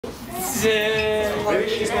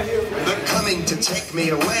They're coming to take me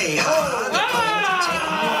away. They're coming to take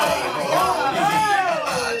me away.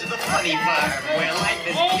 To the funny farm where life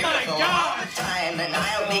is beautiful all the time. And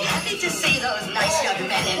I'll be happy to see those nice young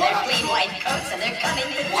men in their clean white coats. And they're coming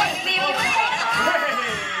to take me away.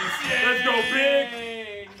 Let's go, Big.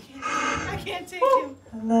 I can't take him.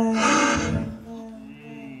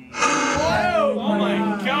 Whoa! Oh my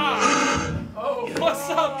God! Oh, what's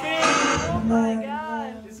up, Big? Oh my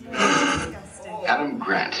God. This is disgusting. Adam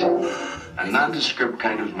Grant, a nondescript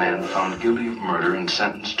kind of man found guilty of murder and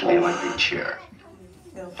sentenced to the electric chair.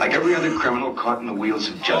 Like every other criminal caught in the wheels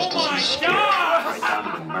of justice, he's scared right down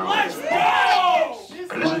to the marrow of his bones.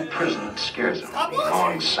 But it isn't prison that scares him.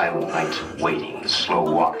 Long, silent nights of waiting, the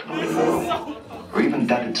slow walk to the living room, or even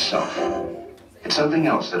death itself. It's something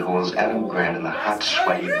else that holds Adam Grant in the hot,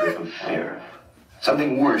 sweaty grip of fear.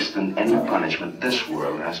 Something worse than any punishment this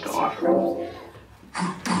world has to offer.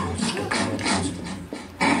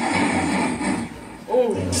 Oh,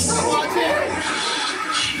 watch it!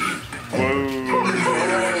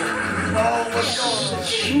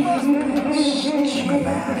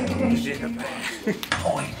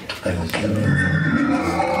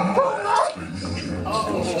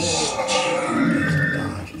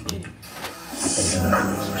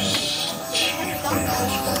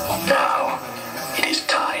 Now, it is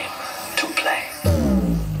time to play.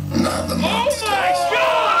 Not the monster. Oh my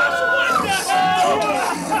gosh!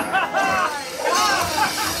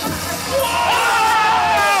 What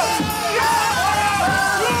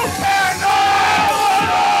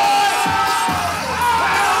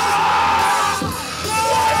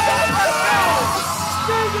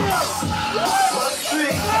hell? Let's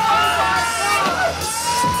see.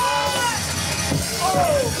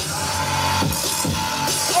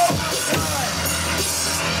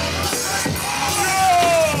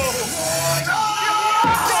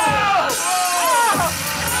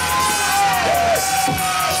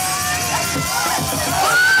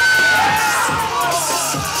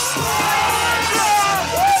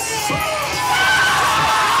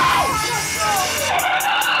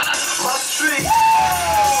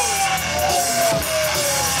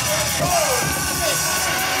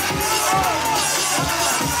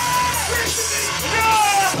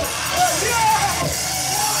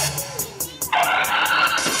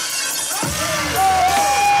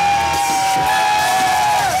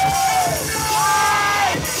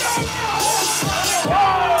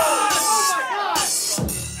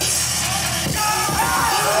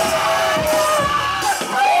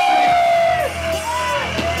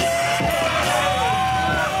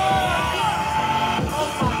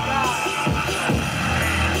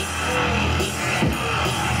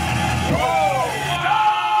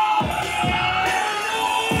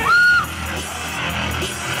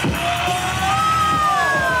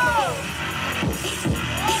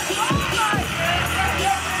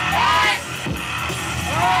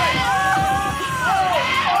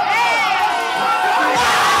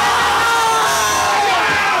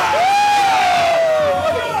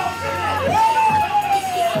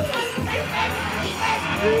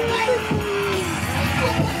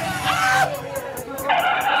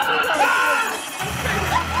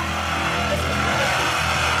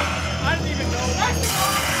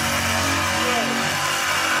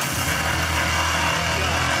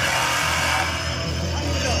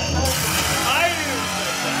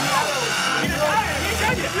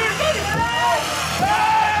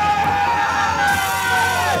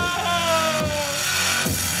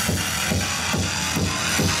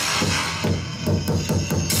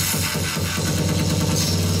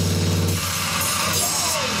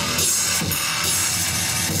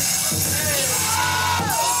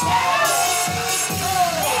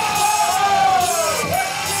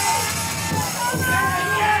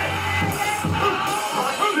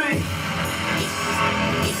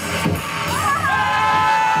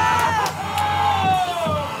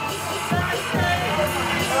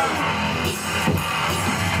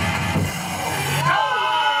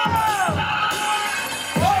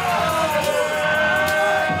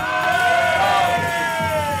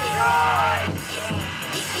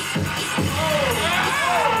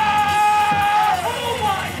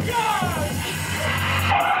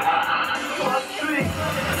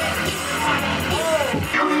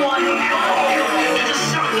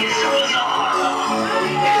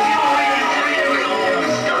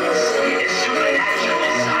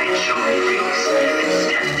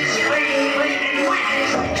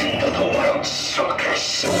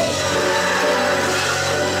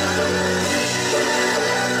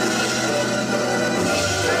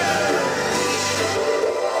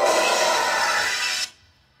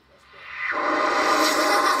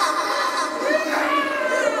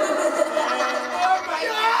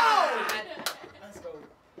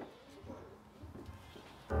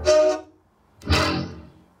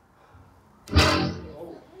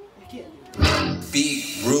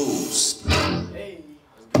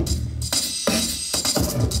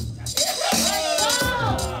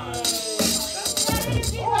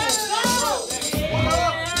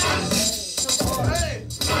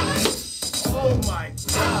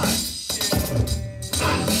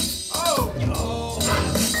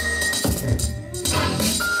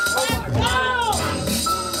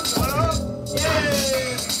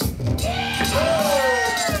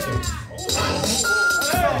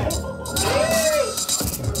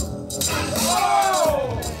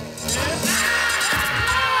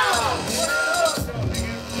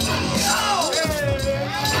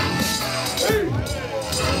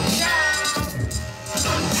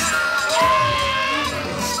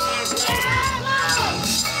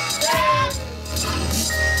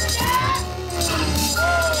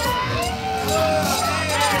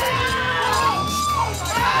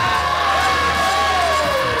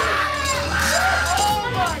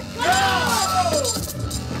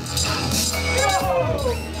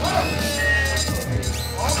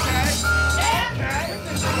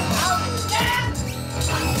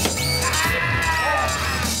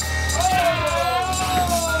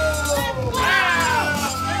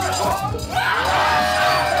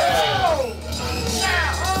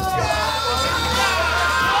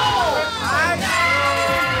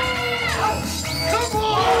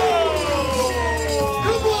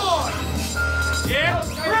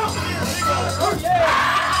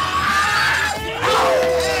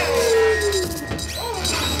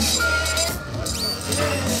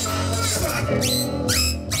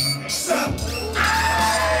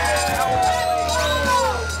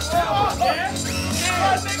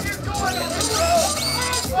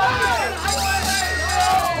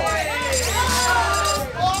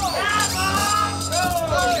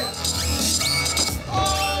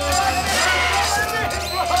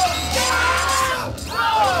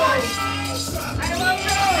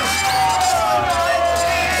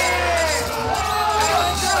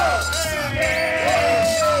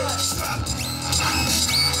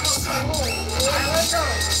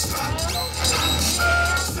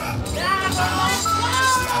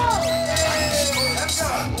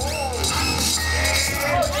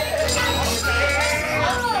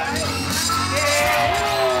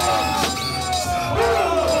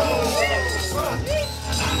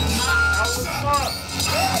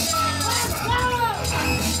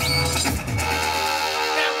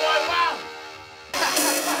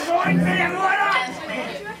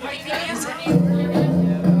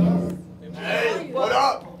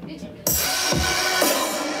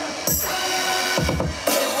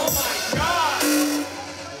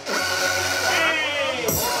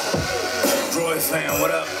 fam,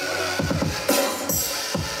 what up?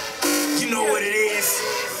 You know what it is.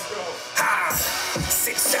 Ha!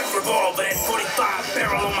 6-shot revolver and 45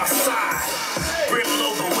 barrel on my side. Brim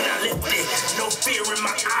logo when I lift it, no fear in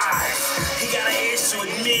my eyes. He got an issue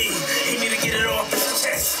with me, he need to get it off his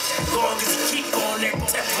chest. Long as he keep on that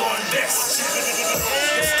Teflon vest.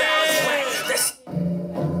 Your style is whack, that's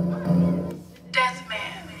Death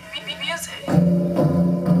Man. Music.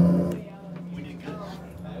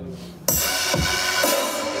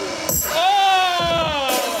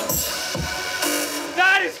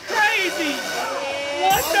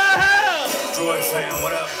 Droid fam,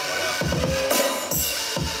 what up?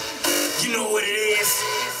 You know what it is.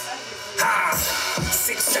 Ha!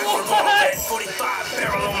 6-shot revolver and 45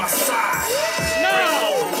 barrel on my side. Brim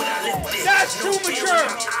logo when I lift it, That's no too fear mature. in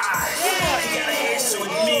my eyes. He got an issue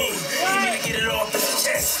with me, he need to get it off his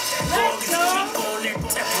chest. Long as he keep on that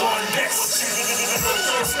Teflon vest.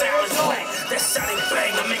 Your style is whack, that shot ain't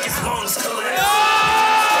bang to make his lungs collapse.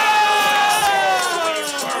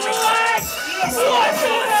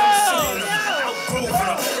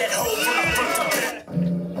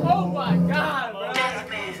 Oh my God, bro. Death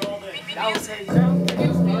Man. Music.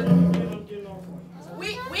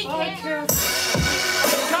 We can't.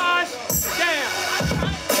 Gosh damn.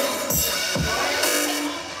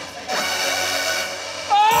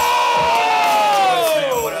 Oh!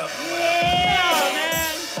 What up? Yeah,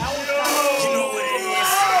 man. You know what it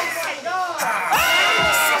is. Ha!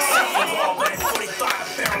 6-shot revolver and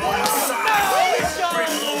 45 barrel on my side.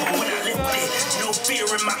 Brim logo when I lift it, no fear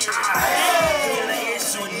in my eyes. He got an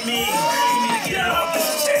issue with me, he need to get it off his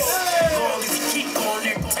chest. Long as he keep on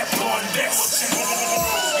that Teflon vest.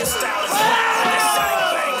 Your style is wild, that shot ain't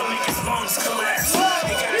bang to make his lungs collapse.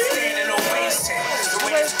 He got a standing ovation, the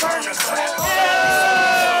way his burner clap.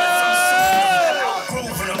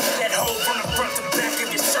 Grooving him, that hole from the front to back of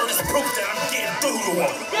your shirt is proof that I'm getting through to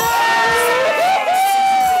him.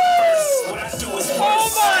 What I do is worse. Oh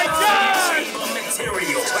my God! Chamber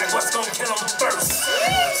material, like what's gonna kill him first?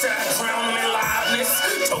 Should I drown him in liveness?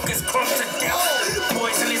 Choke his crumb to death.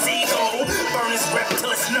 Poison his ego, burn his rep till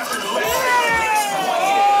it's nothing left.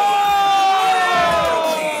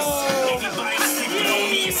 Everybody sleeping on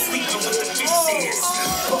me is sleeping with the fishes.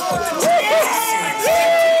 Fuck with the transitions.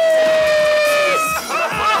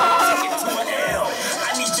 Take it to an L. I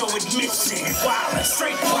need your admission. Wildin',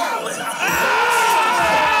 straight wildin'.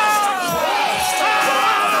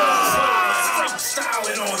 Straight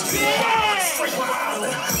styling on you. Wildin', straight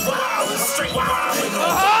wildin'. Wildin', straight wildin' on you.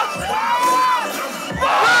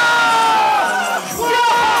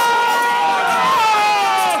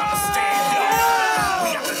 Stand up. We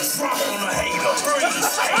got the drop on the hater.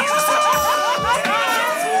 Freeze, hands up.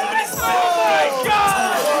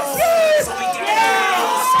 So we got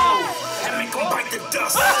and make 'em bite the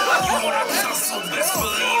dust. You wanna tussle, best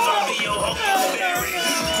believe I'll be your huckleberry.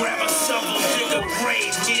 Grab a shovel, dig a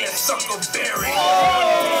grave, yeah, sucker berry.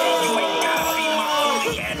 You ain't gotta be my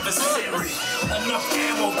only adversary. Enough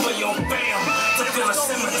ammo for your fam to fill a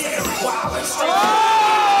cemetery. Wild and straight.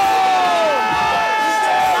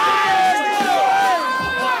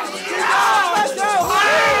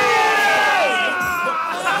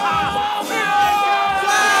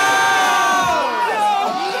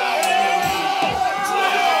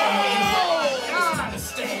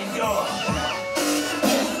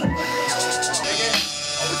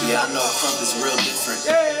 Yeah, I know crump is real different,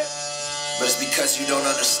 but it's because you don't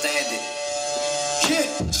understand it. Yeah.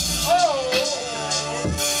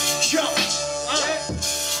 Yo.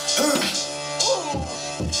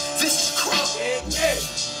 This is crump.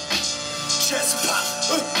 Just pop.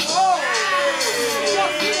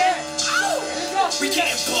 We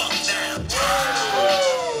can't buck now.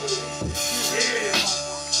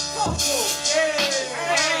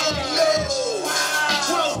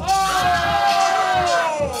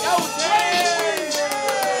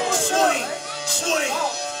 Swing, swing,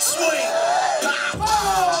 swing.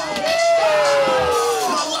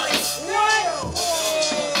 My life.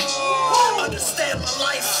 Understand my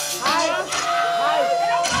life.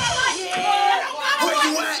 Where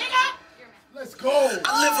you at? Let's go. I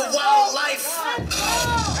live a wild life.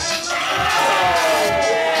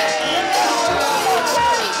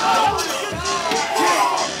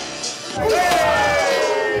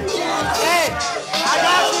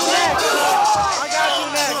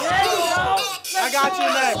 I got you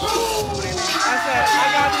next. I said, I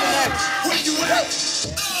got you next.